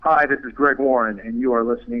Hi, this is Greg Warren, and you are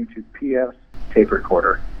listening to PS Tape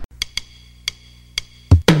Recorder.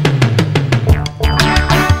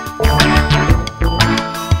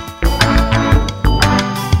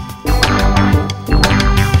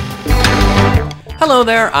 Hello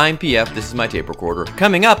there, I'm PF, this is my tape recorder.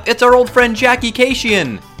 Coming up, it's our old friend Jackie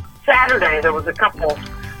Kashian. Saturday, there was a couple,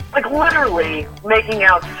 literally making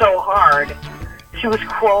out so hard, she was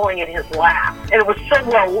crawling in his lap. And it was so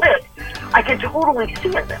well lit, I could totally see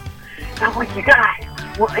it. And I'm like, you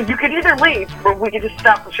guys, you could either leave, or we could just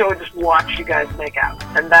stop the show and just watch you guys make out.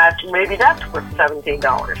 And maybe that's worth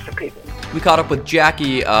 $17 to people. We caught up with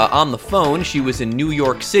Jackie on the phone. She was in New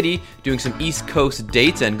York City doing some East Coast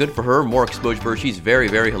dates, and good for her, more exposure for her. She's very,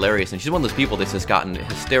 very hilarious, and she's one of those people that's just gotten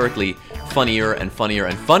hysterically funnier and funnier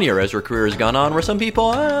and funnier as her career has gone on, where some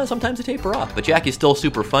people, sometimes they taper off. But Jackie's still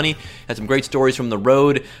super funny, had some great stories from the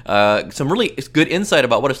road, some really good insight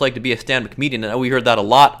about what it's like to be a stand-up comedian. And we heard that a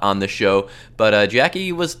lot on the show, but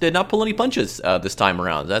Jackie did not pull any punches this time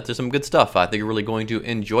around. That's some good stuff. I think you're really going to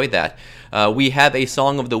enjoy that. We have a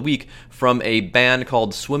song of the week from a band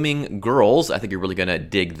called Swimming Girls. I think you're really going to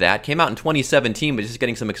dig that. Came out in 2017, but just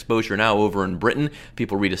getting some exposure now over in Britain.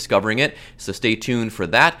 People rediscovering it, so stay tuned for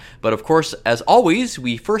that. But of course, as always,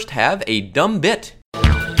 we first have a dumb bit.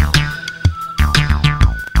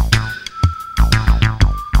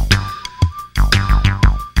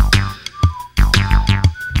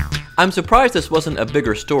 I'm surprised this wasn't a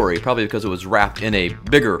bigger story, probably because it was wrapped in a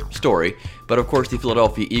bigger story. But of course, the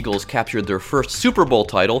Philadelphia Eagles captured their first Super Bowl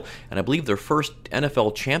title, and I believe their first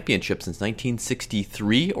NFL championship since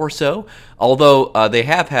 1963 or so. Although they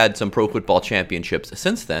have had some pro football championships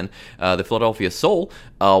since then. The Philadelphia Soul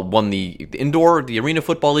won the Arena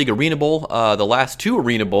Football League Arena Bowl, the last two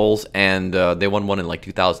Arena Bowls, and they won one in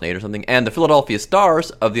 2008 or something. And the Philadelphia Stars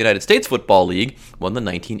of the United States Football League won the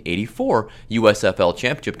 1984 USFL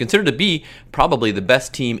championship, considered to be probably the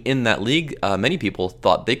best team in that league. Many people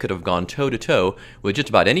thought they could have gone toe-to-toe with just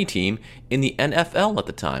about any team in the NFL at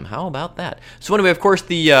the time. How about that? So anyway, of course,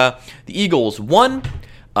 the Eagles won.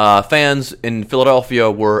 Fans in Philadelphia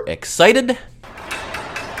were excited.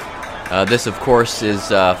 This, of course, is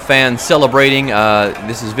fans celebrating.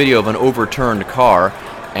 This is video of an overturned car.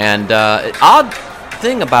 And odd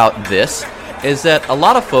thing about this is that a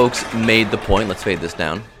lot of folks made the point, let's fade this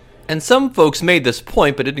down, and some folks made this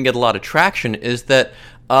point but didn't get a lot of traction, is that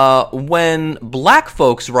when black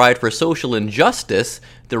folks riot for social injustice,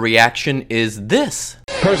 the reaction is this.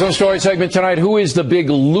 Personal story segment tonight. Who is the big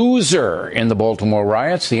loser in the Baltimore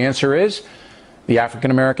riots? The answer is the African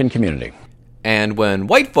American community. And when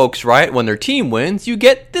white folks riot when their team wins, you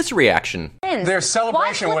get this reaction. Their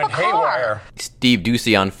celebration went haywire. Steve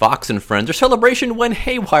Doocy on Fox and Friends. Their celebration went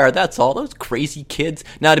haywire, that's all. Those crazy kids.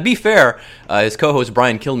 Now, to be fair, his co-host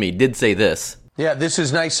Brian Kilmeade did say this. Yeah, this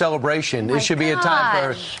is nice celebration. This should be a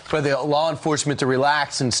time for the law enforcement to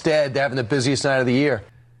relax. Instead, they're having the busiest night of the year.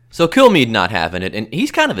 So Kilmeade not having it, and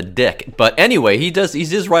he's kind of a dick. But anyway,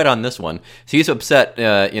 he's right on this one. So he's upset,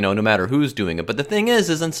 no matter who's doing it. But the thing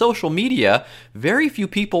is on social media, very few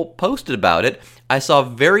people posted about it. I saw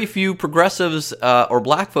very few progressives or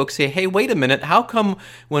black folks say, hey, wait a minute, how come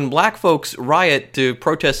when black folks riot to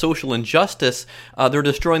protest social injustice, they're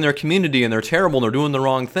destroying their community and they're terrible and they're doing the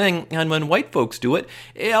wrong thing, and when white folks do it,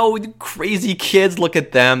 crazy kids, look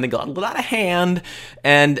at them, they got a lot of hand.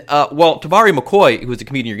 And, Tabari McCoy, who's a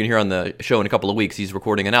comedian you're going to hear on the show in a couple of weeks, he's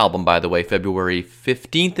recording an album, by the way, February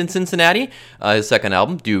 15th in Cincinnati, his second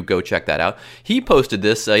album, do go check that out. He posted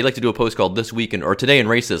this, he liked to do a post called This Week or Today in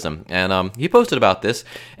Racism, and he posted about this,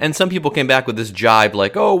 and some people came back with this jibe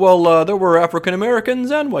like, there were African Americans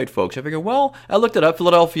and white folks. I figured, I looked it up.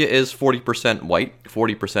 Philadelphia is 40% white,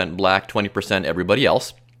 40% black, 20% everybody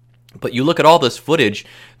else. But you look at all this footage,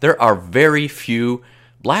 there are very few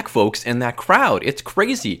black folks in that crowd. It's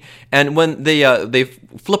crazy. And when they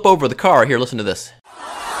flip over the car, here, listen to this.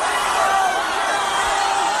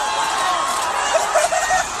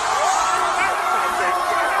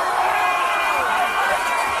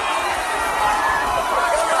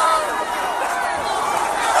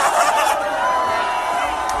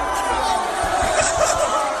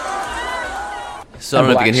 So I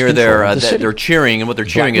don't know if you can hear they're cheering, and what they're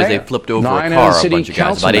cheering is they flipped over a car, a bunch of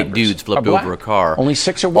guys. About 8 dudes flipped over a car. Only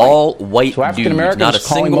 6 are white. All white dudes, not a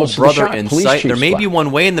single brother in sight. There may be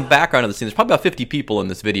one way in the background of the scene. There's probably about 50 people in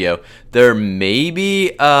this video. There may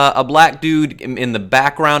be a black dude in the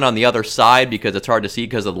background on the other side because it's hard to see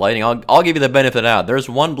because of the lighting. I'll give you the benefit of the doubt. There's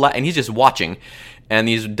one black, and he's just watching. and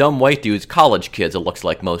these dumb white dudes, college kids it looks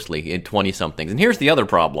like mostly, in 20-somethings. And here's the other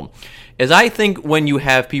problem, is I think when you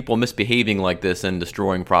have people misbehaving like this and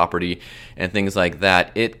destroying property and things like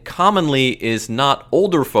that, it commonly is not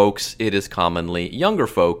older folks, it is commonly younger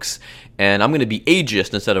folks. And I'm going to be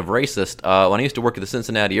ageist instead of racist. When I used to work at the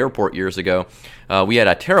Cincinnati airport years ago, we had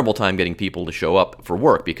a terrible time getting people to show up for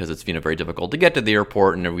work because it's very difficult to get to the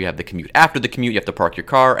airport, and we have the commute. After the commute, you have to park your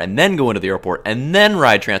car and then go into the airport and then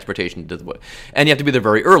ride transportation to the. And you have to be there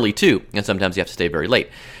very early too, and sometimes you have to stay very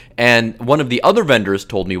late. And one of the other vendors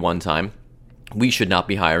told me one time, we should not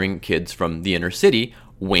be hiring kids from the inner city.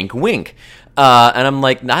 Wink, wink. And I'm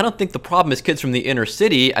like, I don't think the problem is kids from the inner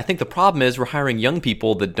city. I think the problem is we're hiring young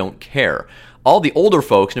people that don't care. All the older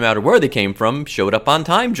folks, no matter where they came from, showed up on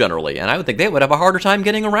time generally. And I would think they would have a harder time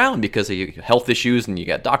getting around because of health issues and you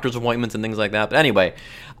got doctor's appointments and things like that. But anyway,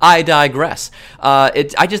 I digress.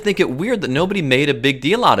 I just think it weird that nobody made a big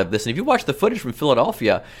deal out of this. And if you watch the footage from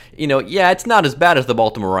Philadelphia, it's not as bad as the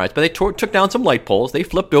Baltimore riots, but they took down some light poles. They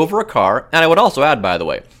flipped over a car. And I would also add, by the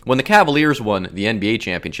way, when the Cavaliers won the NBA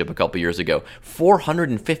championship a couple years ago,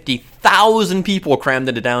 450,000 people crammed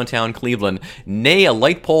into downtown Cleveland. Nay, a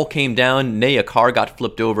light pole came down. Nay, a car got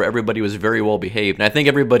flipped over. Everybody was very well behaved. And I think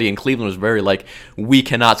everybody in Cleveland was very like, we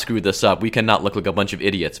cannot screw this up. We cannot look like a bunch of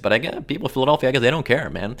idiots. But I guess people in Philadelphia, I guess they don't care,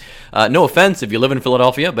 man. No offense if you live in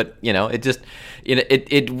Philadelphia, but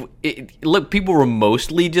look, people were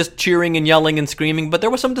mostly just cheering and yelling and screaming, but there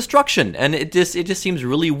was some destruction. And it just seems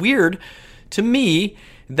really weird to me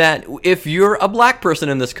that if you're a black person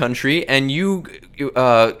in this country and you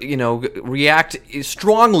react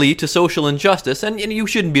strongly to social injustice, and you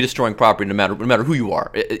shouldn't be destroying property no matter who you are.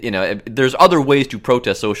 There's other ways to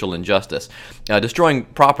protest social injustice. Destroying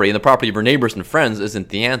property and the property of your neighbors and friends isn't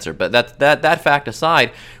the answer. But that fact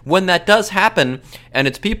aside, when that does happen and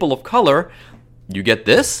it's people of color, you get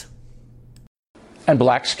this. And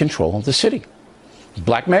blacks control the city.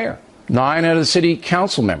 Black mayor. 9 out of the city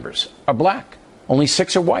council members are black. Only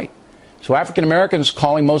 6 are white. So African Americans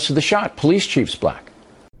calling most of the shot. Police chief's black.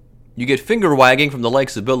 You get finger wagging from the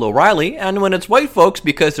likes of Bill O'Reilly, and when it's white folks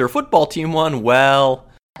because their football team won, well,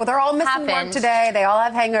 they're all missing work today. They all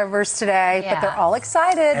have hangovers today, but they're all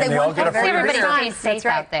excited. And they all get a free everybody beer. stays safe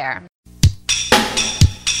out there.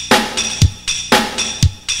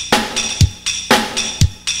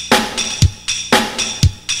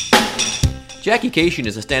 Jackie Kashian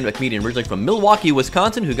is a stand-up comedian originally from Milwaukee,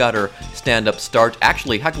 Wisconsin, who got her stand-up start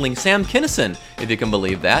actually heckling Sam Kinison, if you can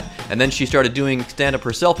believe that. And then she started doing stand-up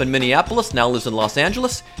herself in Minneapolis, now lives in Los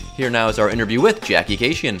Angeles. Here now is our interview with Jackie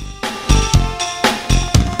Kashian.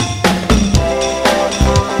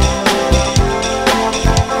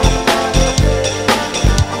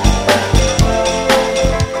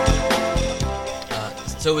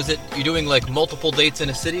 So is it, you're doing like multiple dates in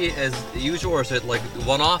a city as usual, or is it like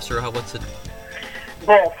one-offs, or what's it?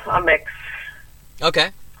 Both, a mix. Okay.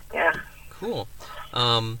 Yeah. Cool.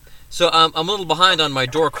 So I'm a little behind on my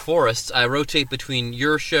Dork Forests. I rotate between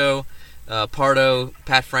your show, Pardo,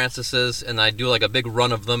 Pat Francis's, and I do like a big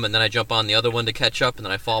run of them, and then I jump on the other one to catch up, and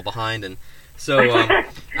then I fall behind. And so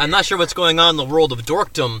I'm not sure what's going on in the world of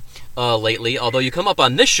dorkdom lately, although you come up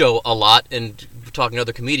on this show a lot, and talking to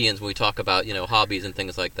other comedians when we talk about, hobbies and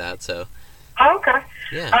things like that. So. Oh, okay.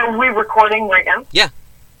 Yeah. Are we recording right now? Yeah.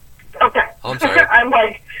 Okay. Oh, I'm sorry. I'm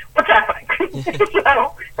like, what's happening?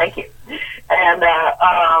 So, thank you. And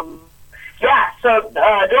so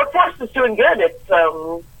Dork Forest is doing good. It's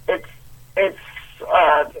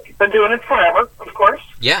been doing it forever, of course.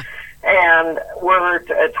 Yeah. And we're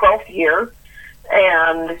at 12th year.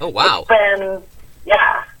 And oh, wow. It's been,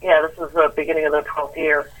 this is the beginning of the 12th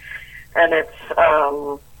year. And it's,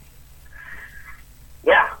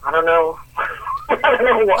 I don't know. I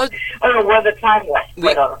don't know where the time went.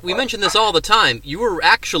 We mention this all the time. You were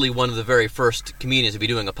actually one of the very first comedians to be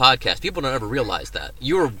doing a podcast. People don't ever realize that.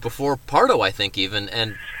 You were before Pardo, I think, even,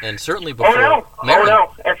 and certainly before Marin. Oh,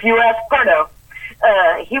 no. If you ask Pardo,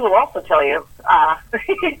 he will also tell you.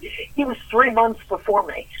 He was 3 months before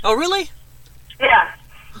me. Oh, really? Yeah.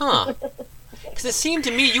 Huh. Because it seemed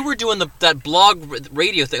to me you were doing that blog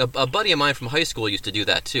radio thing. A buddy of mine from high school used to do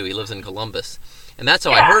that, too. He lives in Columbus. And that's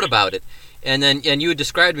how I heard about it. And you had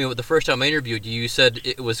described to me the first time I interviewed you. You said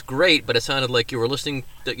it was great, but it sounded like you were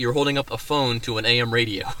holding up a phone to an AM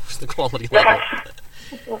radio. Was the quality level?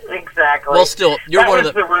 Exactly. Well, still, you're one of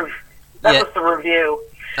the. That was the review.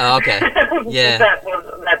 Oh, okay. Yeah.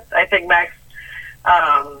 that I think Max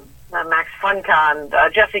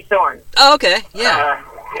FunCon, Jesse Thorne. Oh, okay. Yeah.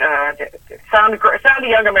 Sound of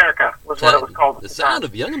Young America was what it was called. The Sound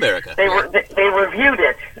of Young America. They reviewed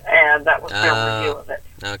it, and that was their review of it.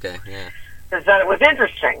 Okay, yeah. Because it was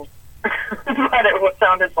interesting, but it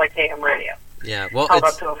sounded like AM radio. Yeah, well, held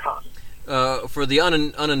up to a phone. For the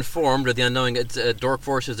uninformed or the unknowing, Dork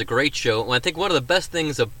Forest is a great show. And I think one of the best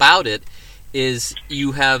things about it is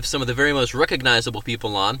you have some of the very most recognizable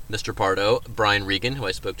people on, Mr. Pardo, Brian Regan, who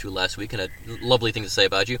I spoke to last week, and had lovely things to say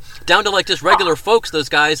about you, down to like just regular folks, those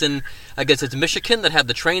guys in, I guess it's Michigan, that have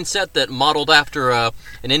the train set that modeled after an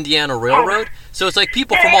Indiana railroad. So it's like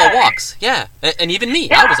people from all walks. Yeah, and even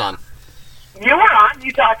me, I was on. You were on.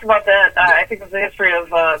 You talked about that. I think it was the history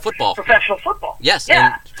of football, professional football. Yes,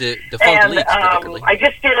 and the defunct leagues particularly. I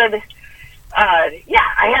just did.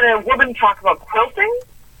 I had a woman talk about quilting.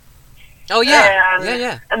 Oh yeah,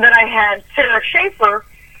 yeah. And then I had Sarah Schaefer,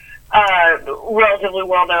 relatively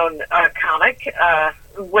well-known comic.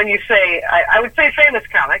 When you say, I would say famous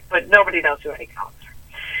comic, but nobody knows who any comics are.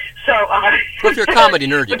 So, well, if you're a comedy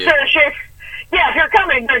nerd, you do. Sarah Schaefer, if you're a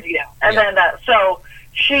comedy nerd, you know. And then so.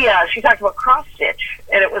 She talked about cross stitch,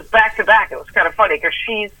 and it was back to back. It was kind of funny because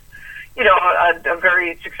she's, a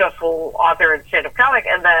very successful author and stand-up comic.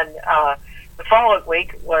 And then the following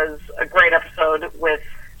week was a great episode with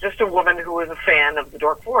just a woman who was a fan of the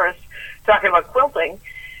Dork Forest talking about quilting.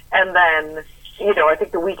 And then, I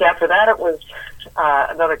think the week after that it was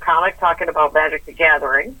another comic talking about Magic the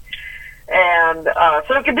Gathering. And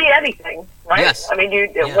so it could be anything, right? Yes. I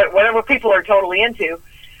mean, whatever people are totally into.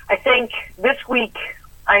 I think this week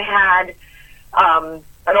I had an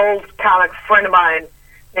old comic friend of mine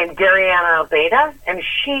named Dariana Albeida, and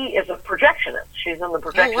she is a projectionist. She's in the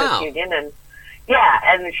Projectionist Union, and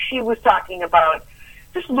and she was talking about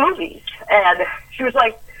just movies, and she was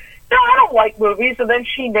like, "No, I don't like movies." And then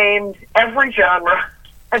she named every genre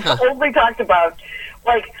and only talked about,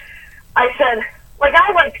 like, I said, like,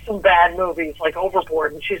 I like some bad movies, like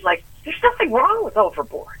Overboard, and she's like, "There's nothing wrong with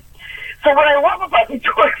Overboard." So what I love about the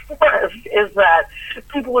Dork Forest is that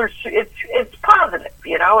people are, it's positive,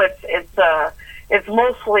 it's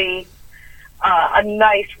mostly a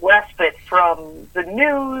nice respite from the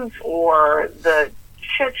news or the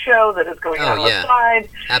shit show that is going on outside.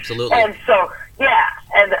 Absolutely. And so,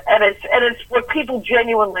 and it's what people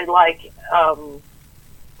genuinely like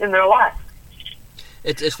in their life.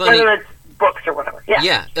 It's funny. Whether it's books or whatever.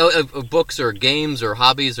 Yeah. Books or games or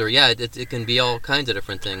hobbies or it can be all kinds of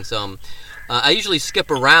different things. I usually skip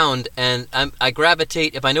around and I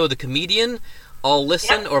gravitate if I know the comedian, I'll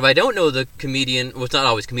listen, or if I don't know the comedian, well, it's not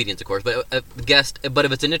always comedians, of course, but a guest. But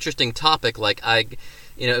if it's an interesting topic, like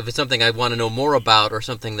if it's something I want to know more about or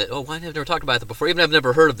something that why have I never talked about that before? Even if I've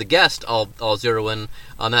never heard of the guest, I'll zero in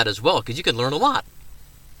on that as well because you can learn a lot.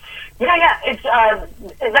 Yeah, it's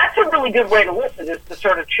that's a really good way to listen, is to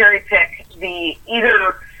sort of cherry pick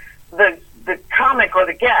either the comic or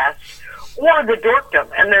the guest or the dorkdom,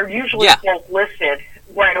 and they're usually both listed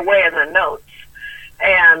right away in the notes.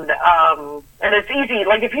 And it's easy.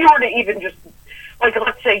 Like if you were to even just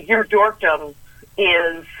let's say your dorkdom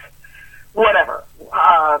is whatever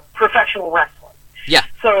professional wrestling. Yeah.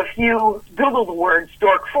 So if you Google the words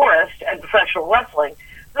Dork Forest and professional wrestling,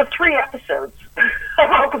 the 3 episodes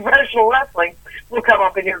about professional wrestling will come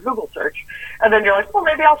up in your Google search. And then you're like, well,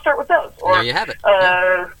 maybe I'll start with those. Or there you have it.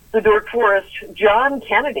 The Dork Forest, John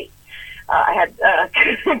Kennedy. I had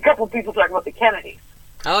a couple of people talking about the Kennedys.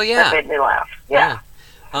 Oh, yeah. That made me laugh. Yeah.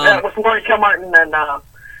 With Lori Kilmartin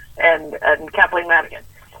and Kathleen Madigan.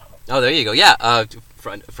 Oh, there you go. Yeah.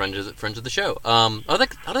 Friends of the show. I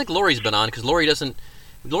think Lori's been on because Lori doesn't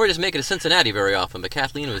make it to Cincinnati very often, but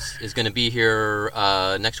Kathleen is going to be here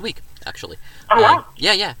next week, actually. Oh, wow.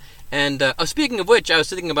 Yeah. And speaking of which, I was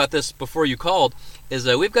thinking about this before you called, is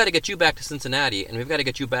we've got to get you back to Cincinnati, and we've got to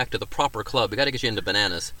get you back to the proper club. We've got to get you into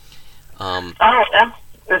Bananas. Yeah.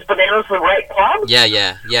 Is Bananas the right club?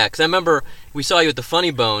 Yeah, because I remember we saw you at the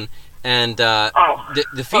Funny Bone, and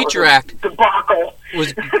the feature act... debacle.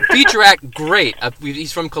 Was feature act great.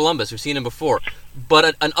 He's from Columbus. We've seen him before.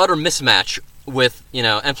 But an utter mismatch with,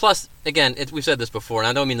 and plus, again, we've said this before, and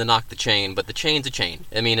I don't mean to knock the chain, but the chain's a chain.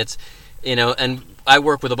 I mean, it's, and I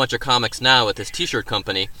work with a bunch of comics now at this T-shirt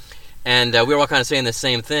company, and we were all kind of saying the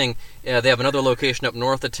same thing. They have another location up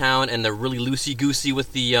north of town, and they're really loosey-goosey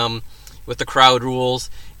with the crowd rules.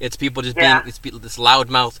 It's people just being this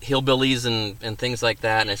loudmouth hillbillies and things like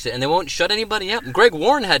that, and they won't shut anybody up. And Greg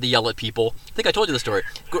Warren had to yell at people. I think I told you the story.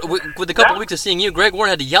 With a couple of weeks of seeing you, Greg Warren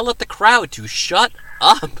had to yell at the crowd to shut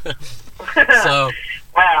up. So,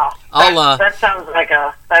 wow, that sounds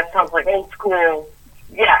like old school.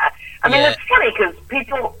 Yeah, I mean it's funny because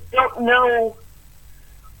people don't know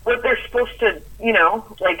what they're supposed to.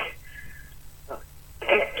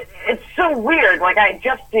 It's so weird. Like I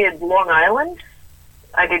just did Long Island.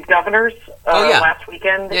 I did Governors last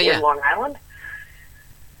weekend in Long Island,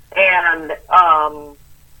 and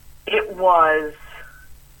it was,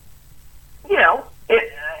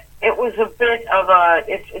 it was a bit of a,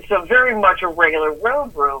 it's a very much a regular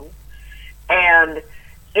road room, and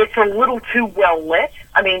it's a little too well lit.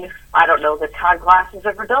 I mean, I don't know that Todd Glass has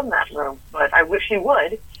ever done that room, but I wish he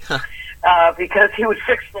would, because he would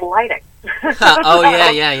fix the lighting. Oh,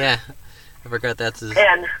 yeah. I forgot that's his...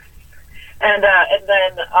 And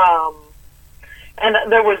then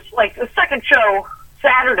there was, like, the second show,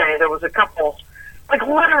 Saturday, there was a couple, like,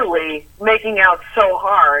 literally making out so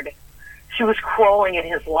hard, she was crawling in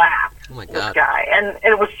his lap, oh my this God. guy. And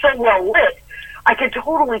it was so well lit, I could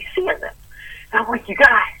totally see it. And I'm like, you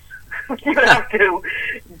guys, you have to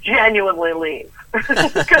genuinely leave.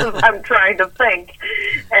 Because I'm trying to think.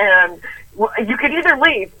 And you could either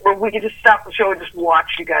leave, or we could just stop the show and just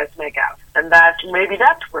watch you guys make out. And maybe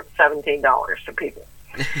that's worth $17 to people.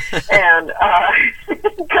 And,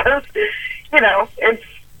 because, it's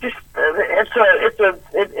just,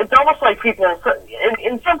 it's almost like people,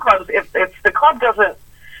 in some clubs, if the club doesn't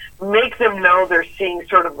make them know they're seeing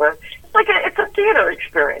sort of it's a theater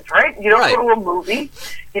experience, right? You don't go to a movie,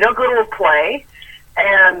 you don't go to a play,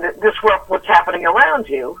 and disrupt what's happening around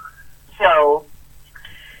you. So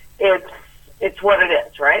it's what it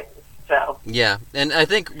is, right? So yeah, and I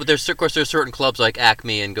think there's certain clubs like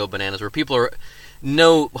Acme and Go Bananas where people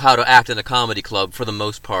know how to act in a comedy club for the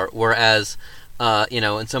most part, whereas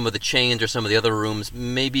in some of the chains or some of the other rooms,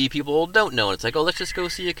 maybe people don't know. And it's like, oh, let's just go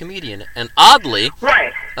see a comedian. And oddly,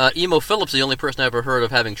 right. Emo Phillips, the only person I ever heard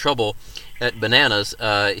of having trouble at Bananas,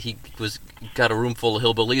 he got a room full of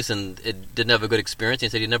hillbillies and it didn't have a good experience. And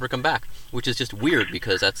he said he'd never come back, which is just weird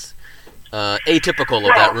because that's atypical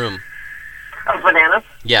of that room. Of Bananas?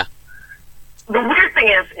 Yeah. The weird thing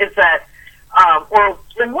is that,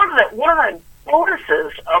 one of the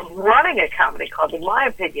bonuses of running a comedy club, in my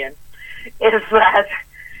opinion, is that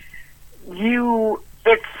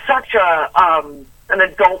it's such an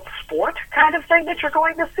adult sport kind of thing that you're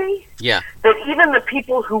going to see. Yeah. That even the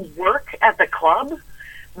people who work at the club,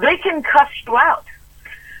 they can cuss you out.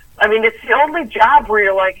 I mean, it's the only job where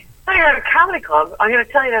you're like, oh, you're at a comedy club, I'm going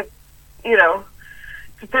to tell you to,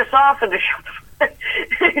 to piss off and to shut the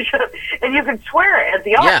and you can swear at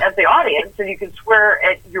the audience, and you can swear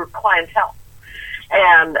at your clientele.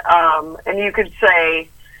 And you can say,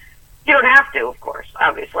 you don't have to, of course,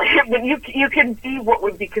 obviously, but you can be what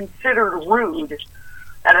would be considered rude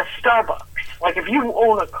at a Starbucks. Like if you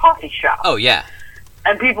own a coffee shop. Oh, yeah.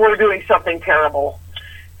 And people are doing something terrible,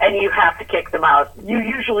 and you have to kick them out. You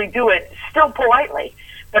usually do it still politely.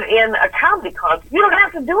 But in a comedy club, you don't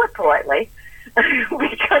have to do it politely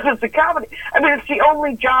because it's a comedy. I mean, it's the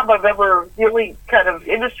only job the only kind of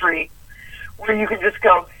industry where you can just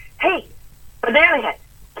go, hey, banana head,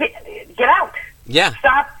 get out. Yeah.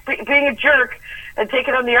 Stop being a jerk and take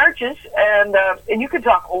it on the arches, and you can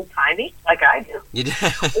talk old-timey, like I do.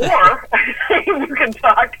 Or you can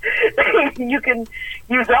talk, you can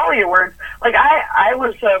use all your words. Like I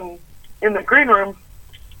was in the green room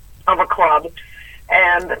of a club,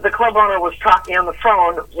 and the club owner was talking on the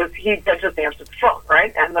phone. He just answered the phone,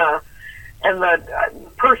 right? And the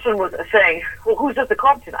person was saying, well, who's at the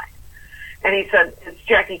club tonight? And he said, it's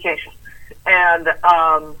Jackie Cation. And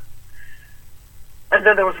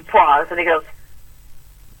then there was applause, and he goes,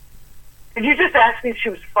 did you just ask me if she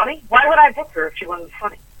was funny? Why would I book her if she wasn't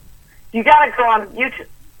funny? You got to go on YouTube.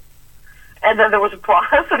 And then there was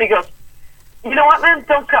applause, and he goes, you know what, man?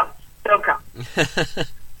 Don't come. Don't come.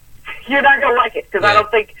 You're not going to like it, because I don't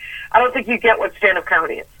think you get what stand-up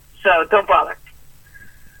comedy is. So don't bother.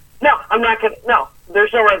 No, I'm not going to. No,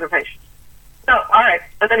 there's no reservation. No, all right.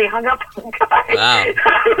 And then he hung up on the guy. Wow.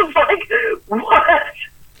 I was like,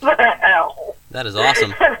 what the hell? That is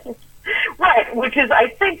awesome. Right, which is, I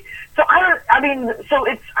think,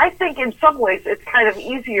 I think in some ways it's kind of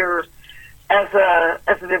easier as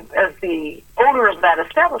the owner of that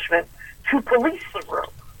establishment to police the room,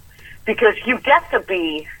 because you get to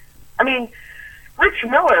be, Rich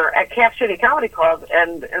Miller at Cap City Comedy Club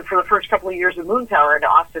and for the first couple of years of Moon Tower in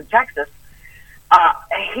Austin, Texas,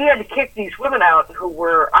 he had to kick these women out who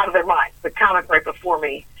were out of their minds. The comic right before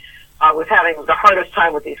me was having the hardest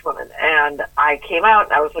time with these women. And I came out,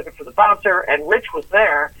 and I was looking for the bouncer, and Rich was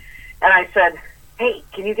there. And I said, hey,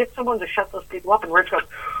 can you get someone to shut those people up? And Rich goes,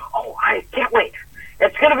 oh, I can't wait.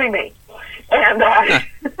 It's going to be me. And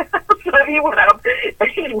so he went up, and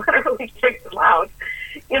he literally kicked them out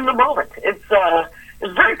in the moment. It's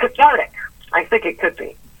very cathartic. I think it could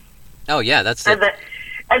be. Oh, yeah, that's and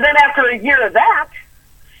then after a year of that,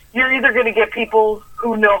 you're either going to get people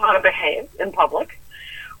who know how to behave in public,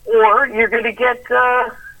 or you're going to get,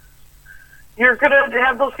 you're going to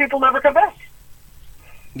have those people never come back.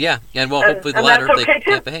 Yeah, and well, hopefully the latter, okay they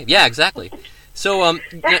can't behave. Yeah, exactly. So,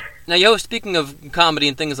 now you host, speaking of comedy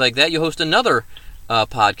and things like that, you host another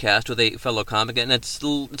podcast with a fellow comic, and it's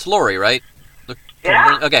Lori, right?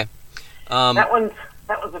 Yeah. Okay. That was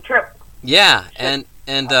a trip. Yeah, and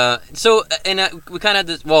we kind of had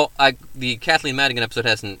this. Well, the Kathleen Madigan episode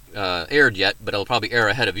hasn't aired yet, but it'll probably air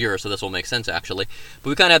ahead of yours, so this will make sense actually.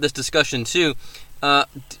 But we kind of had this discussion too. Are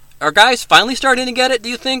guys finally starting to get it? Do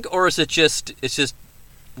you think, or is it's just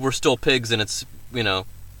we're still pigs and it's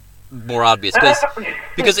more obvious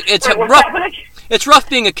because it's rough. It's rough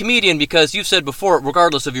being a comedian because you've said before,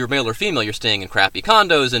 regardless of you're male or female, you're staying in crappy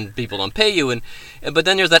condos and people don't pay you, but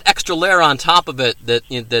then there's that extra layer on top of it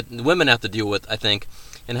that women have to deal with, I think,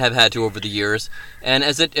 and have had to over the years. And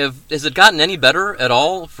has it gotten any better at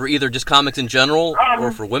all for either just comics in general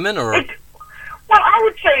or for women? Or well, I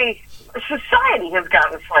would say society has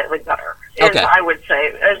gotten slightly better. Okay. I would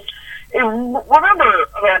say. Remember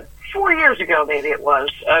about 4 years ago, maybe it was,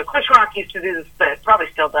 Chris Rock used to do this bit, probably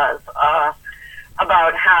still does,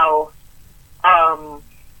 about how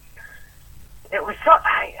it was so,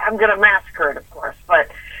 I'm going to massacre it, of course,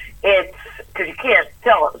 but it's, because you can't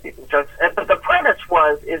tell other people's jokes, but the premise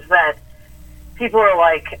is that people are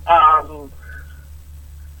like,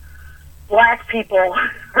 black people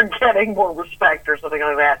are getting more respect or something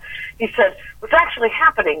like that. He said, what's actually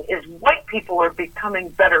happening is white people are becoming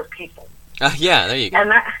better people. Yeah, there you go. And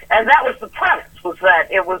that was the premise, was that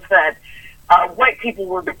white people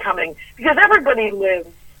were becoming, because everybody lives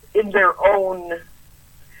in their own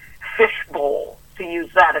fishbowl, to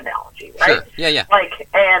use that analogy, right? Sure. Yeah. Like,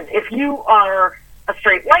 and if you are a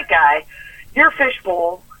straight white guy, your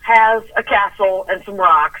fishbowl has a castle and some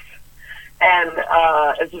rocks and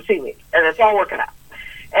some seaweed, and it's all working out.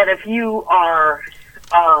 And if you are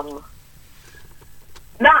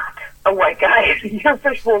not a white guy, your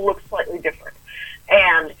fishbowl looks slightly different,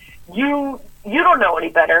 and you don't know any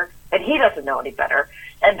better, and he doesn't know any better,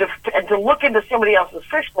 and to look into somebody else's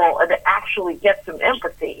fishbowl and to actually get some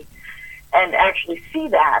empathy and actually see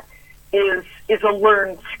that is a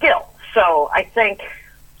learned skill. So I think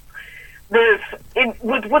with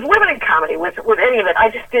women in comedy, with any of it, I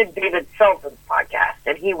just did David Feldman's podcast,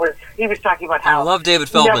 and he was talking about how I love David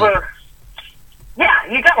Feldman. Yeah,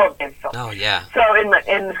 you gotta love David Feldman. Oh yeah. So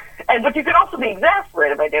but you could also be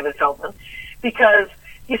exasperated by David Feldman because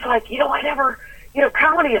he's like,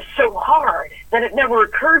 comedy is so hard that it never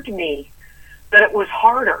occurred to me that it was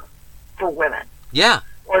harder for women. Yeah.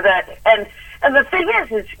 Or that, and the thing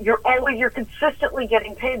is you're consistently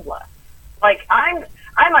getting paid less. Like I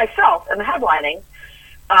myself am headlining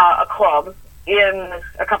a club in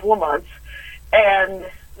a couple of months, and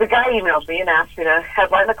the guy emails me and asks me to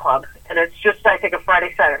headline the club, and it's just, I think, a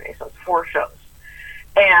Friday, Saturday, so it's 4 shows.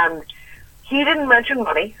 And he didn't mention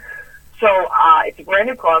money, so it's a brand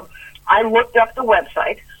new club. I looked up the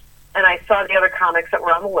website, and I saw the other comics that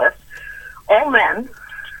were on the list, all men,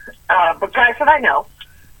 but guys that I know.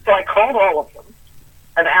 So I called all of them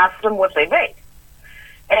and asked them what they made.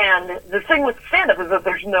 And the thing with stand-up is that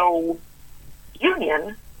there's no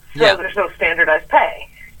union, so there's no standardized pay.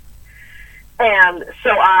 And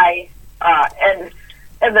so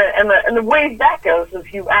and the way that goes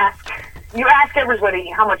is you ask everybody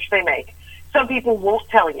how much they make. Some people won't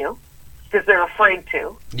tell you because they're afraid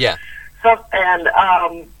to. Yeah. So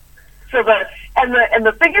the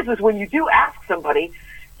thing is when you do ask somebody,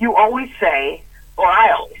 you always say, or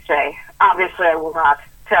I always say, obviously I will not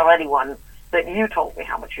tell anyone that you told me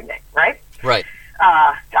how much you make, right? Right.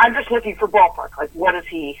 I'm just looking for ballpark. Like, what is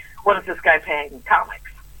this guy paying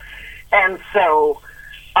comics? And so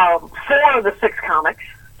 4 of the 6 comics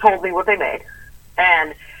told me what they made,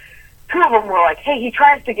 and 2 of them were like, hey, he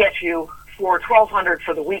tries to get you for $1,200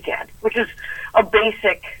 for the weekend, which is a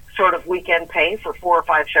basic sort of weekend pay for 4 or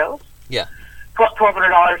 5 shows. Yeah.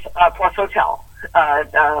 $1,200 plus hotel,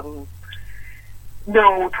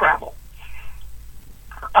 no travel,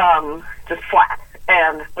 just flat.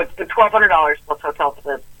 But the $1,200 plus hotel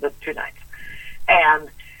for the 2 nights. And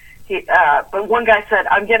but one guy said,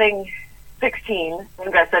 I'm getting 16.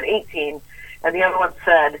 One guy said 18, and the other one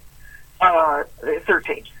said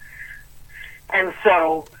 13. And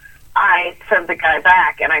so I sent the guy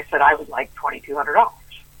back, and I said I would like $2,200.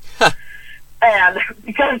 And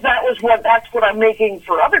because that's what I'm making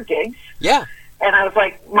for other gigs. Yeah. And I was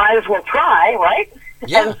like, might as well try, right?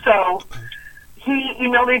 Yeah. And so he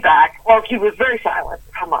emailed me back. Well, he was very silent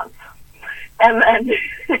for months. And then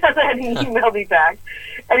he emailed me back,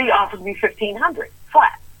 and he offered me $1,500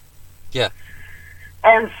 flat. Yeah.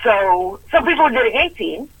 And so some people were getting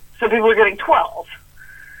 18, some people were getting 12.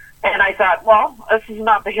 And I thought, well, this is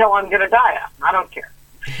not the hill I'm going to die on. I don't care.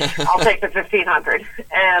 I'll take the 1,500.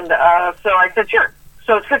 And so I said, sure.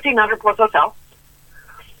 So it's 1,500 plus hotel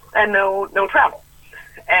and no travel.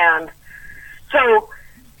 And so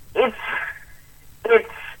that's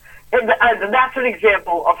an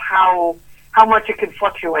example of how much it can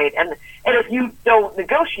fluctuate. And if you don't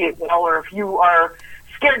negotiate well, or if you are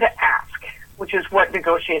scared to ask, which is what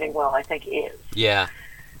negotiating well, I think, is. Yeah.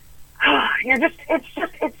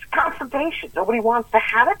 It's confrontation. Nobody wants to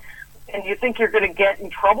have it, and you think you're going to get in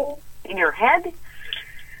trouble in your head,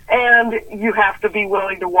 and you have to be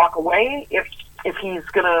willing to walk away if he's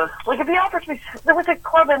going to, like, if he offers me, there was a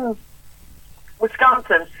club in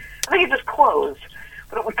Wisconsin, I think it just closed,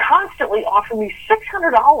 but it would constantly offer me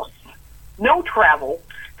 $600, no travel,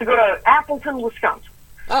 to go to Appleton, Wisconsin.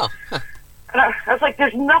 Oh. And I was like,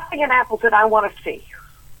 there's nothing in Appleton I want to see.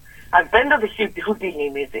 I've been to the Houdini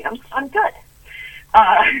Museum. I'm good.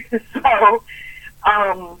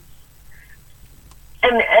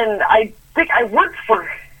 And I think I worked for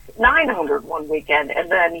 900 one weekend,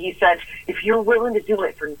 and then he said, if you're willing to do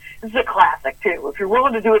it this is a classic too, if you're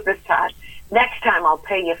willing to do it this time, next time I'll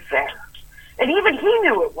pay you fair. And even he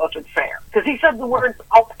knew it wasn't fair, because he said the words,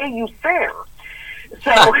 I'll pay you fair.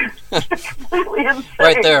 So it's completely insane.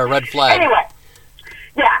 Right there, red flag. Anyway,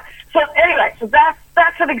 so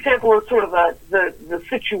that's an example of sort of the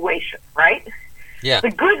situation, right? Yeah.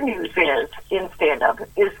 The good news is in stand-up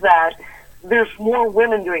is that there's more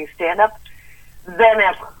women doing stand-up than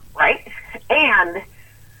ever, right? And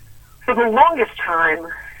for the longest time,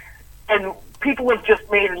 and people have just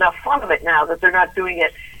made enough fun of it now that they're not doing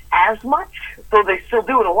it as much, though they still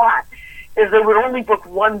do it a lot, is they would only book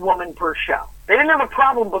one woman per show. They didn't have a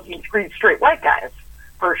problem booking 3 straight white guys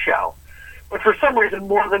per show. But for some reason,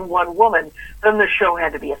 more than one woman, then the show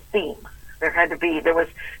had to be a theme. They're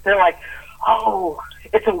like, oh,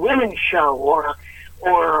 it's a women's show, or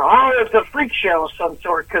oh, it's a freak show of some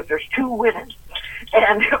sort because there's 2 women,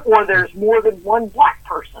 or there's more than one black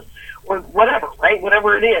person, or whatever, right?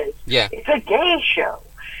 Whatever it is. Yeah. It's a gay show.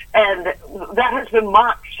 And that has been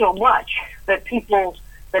mocked so much that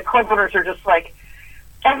club owners are just like,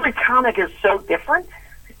 every comic is so different,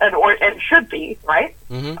 and should be, right?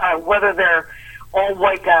 Mm-hmm. Whether they're all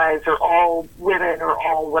white guys or all women or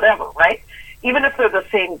all whatever, right? Even if they're the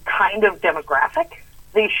same kind of demographic,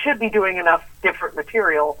 they should be doing enough different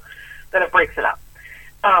material that it breaks it up.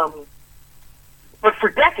 But for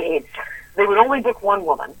decades, they would only book one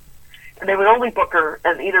woman, and they would only book her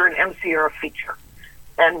as either an MC or a feature.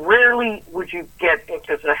 And rarely would you get booked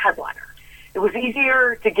as a headliner. It was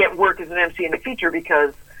easier to get work as an MC and a feature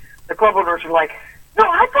because the club owners were like, no,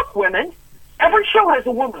 I book women. Every show has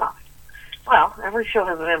a woman on it. Well, every show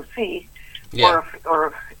has an MC, yeah.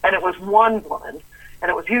 And it was one woman, and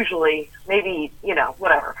it was usually maybe,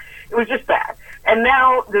 whatever. It was just bad. And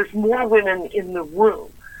now there's more women in the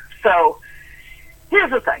room. So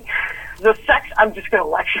here's the thing. The sex, I'm just going to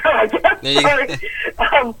lecture, I guess. Sorry.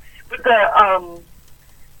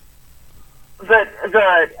 But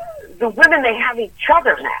the women, they have each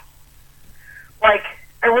other now. Like,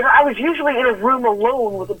 I was usually in a room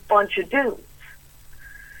alone with a bunch of dudes.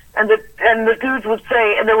 And the dudes would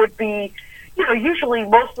say, and there would be, usually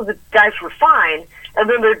most of the guys were fine, and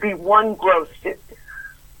then there'd be one gross dude.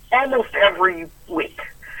 Almost every week.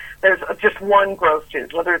 There's just one gross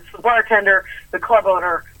dude, whether it's the bartender, the club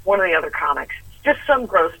owner, one of the other comics. Just some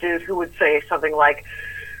gross dude who would say something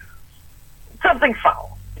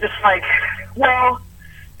foul. Just like, well,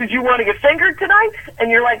 did you want to get fingered tonight?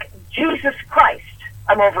 And you're like, Jesus Christ,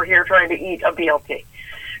 I'm over here trying to eat a BLT.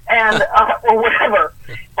 And, or whatever.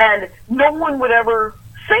 And no one would ever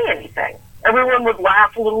say anything. Everyone would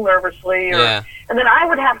laugh a little nervously. And then I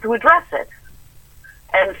would have to address it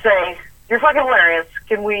and say, you're fucking hilarious.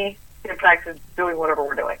 Can we get back to doing whatever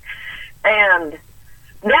we're doing? And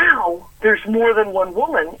now there's more than one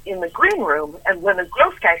woman in the green room, and when a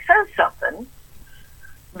gross guy says something,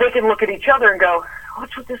 they can look at each other and go,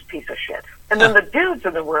 what's with this piece of shit? And then the dudes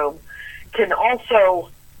in the room can also,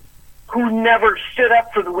 who never stood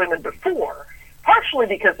up for the women before, partially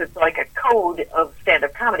because it's like a code of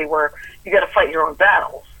stand-up comedy where you got to fight your own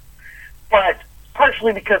battles, but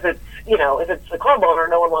partially because it's, if it's the club owner,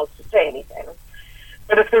 no one wants to say anything.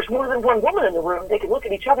 But if there's more than one woman in the room, they can look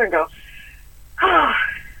at each other and go,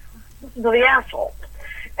 listen to the asshole.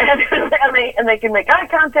 And they can make eye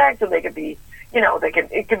contact, and they can be,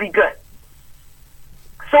 it can be good.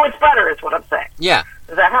 So it's better, is what I'm saying. Yeah.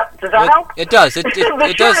 Does that help? It does. It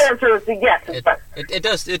the does. short answer is yes. It's better.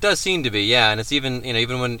 It does seem to be, yeah. And it's even,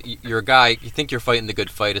 even when you're a guy, you think you're fighting the good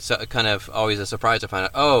fight. It's kind of always a surprise to find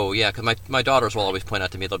out. Oh, yeah, because my daughters will always point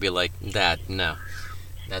out to me. They'll be like, "Dad, no,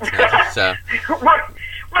 that's not." So.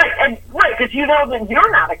 Right, because you know that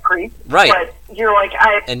you're not a creep. Right. But you're like,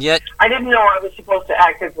 I didn't know I was supposed to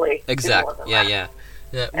actively. Exactly. Yeah.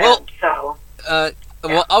 Well, so.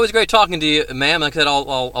 Well, always great talking to you, ma'am. Like I said,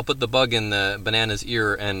 I'll put the bug in the Banana's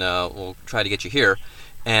ear, and we'll try to get you here,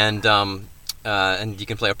 and you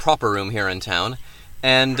can play a proper room here in town,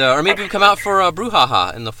 and or maybe come out for a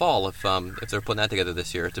Brouhaha in the fall if they're putting that together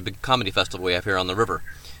this year. It's a big comedy festival we have here on the river.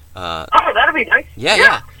 That'd be nice.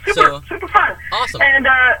 Yeah. Super fun. Awesome. And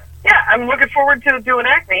I'm looking forward to doing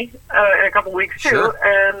Acme in a couple weeks too, Sure.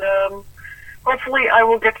 And hopefully I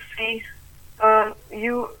will get to see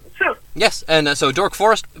you soon. Yes, and so Dork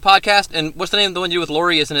Forest podcast, and what's the name of the one you do with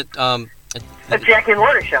Lori? Isn't it? The Jackie and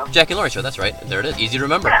Lori Show. Jackie and Lori Show, that's right. There it is. Easy to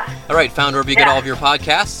remember. Yeah. All right, found wherever you get all of your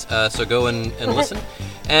podcasts, so go and listen.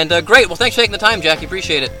 And great. Well, thanks for taking the time, Jackie.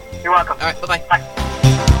 Appreciate it. You're welcome. All right, bye-bye. Bye.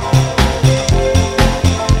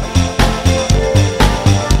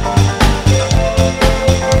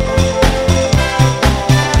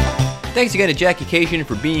 Thanks again to Jackie Cation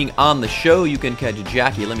for being on the show. You can catch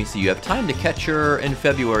Jackie. Let me see. You have time to catch her in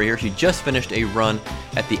February here. She just finished a run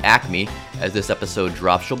at the Acme as this episode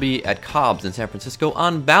drops. She'll be at Cobb's in San Francisco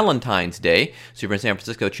on Valentine's Day. So if you're in San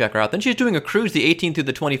Francisco, check her out. Then she's doing a cruise the 18th through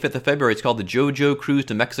the 25th of February. It's called the JoJo Cruise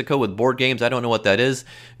to Mexico with board games. I don't know what that is.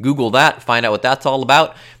 Google that. Find out what that's all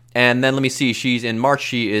about. And then let me see, she's in March,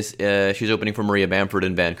 she's opening for Maria Bamford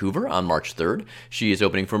in Vancouver on March 3rd. She is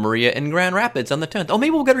opening for Maria in Grand Rapids on the 10th. Oh,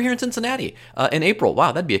 maybe we'll get her here in Cincinnati in April.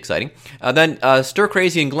 Wow, that'd be exciting. Then Stir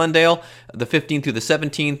Crazy in Glendale, the 15th through the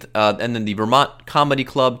 17th. And then the Vermont Comedy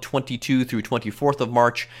Club, 22 through 24th of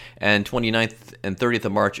March. And 29th and 30th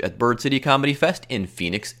of March at Bird City Comedy Fest in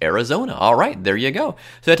Phoenix, Arizona. All right, there you go.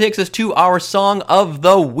 So that takes us to our Song of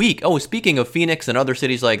the Week. Oh, speaking of Phoenix and other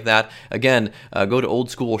cities like that, again, go to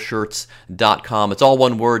oldschoolshirts.com. It's all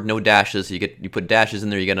one word, no dashes. You put dashes in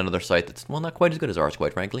there, you get another site that's, well, not quite as good as ours,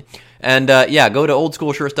 quite frankly. And go to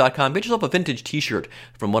oldschoolshirts.com. Get yourself a vintage t-shirt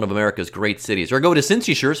from one of America's great cities. Or go to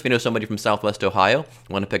Cincy Shirts if you know somebody from Southwest Ohio.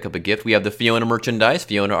 Want to pick up a gift. We have the Fiona merchandise,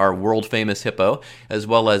 Fiona, our world-famous hippo, as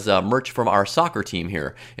well as merch from our soccer team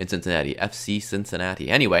here in Cincinnati, FC Cincinnati.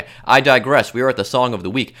 Anyway, I digress. We are at the Song of the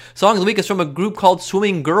Week. Song of the Week is from a group called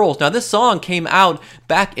Swimming Girls. Now, this song came out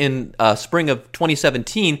back in spring of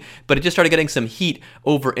 2017, but it just started getting some heat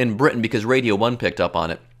over in Britain because Radio 1 picked up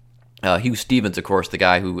on it. Hugh Stevens, of course, the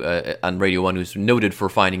guy who on Radio 1 who's noted for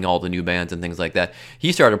finding all the new bands and things like that,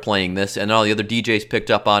 he started playing this, and all the other DJs picked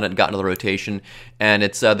up on it and got into the rotation, and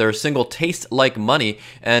it's their single Taste Like Money.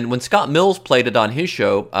 And when Scott Mills played it on his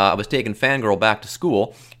show, I was taking Fangirl back to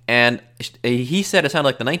school, and he said it sounded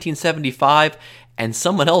like the 1975 and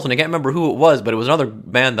someone else, and I can't remember who it was, but it was another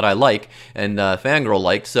band that I like and Fangirl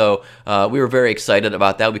liked, so we were very excited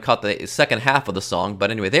about that. We caught the second half of the song, but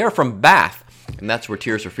anyway, they are from Bath, and that's where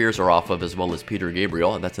Tears for Fears are off of, as well as Peter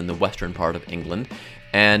Gabriel, and that's in the western part of England.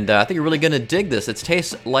 And I think you're really going to dig this. It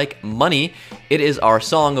tastes like money. It is our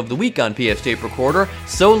Song of the Week on PF Tape Recorder.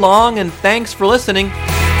 So long, and thanks for listening.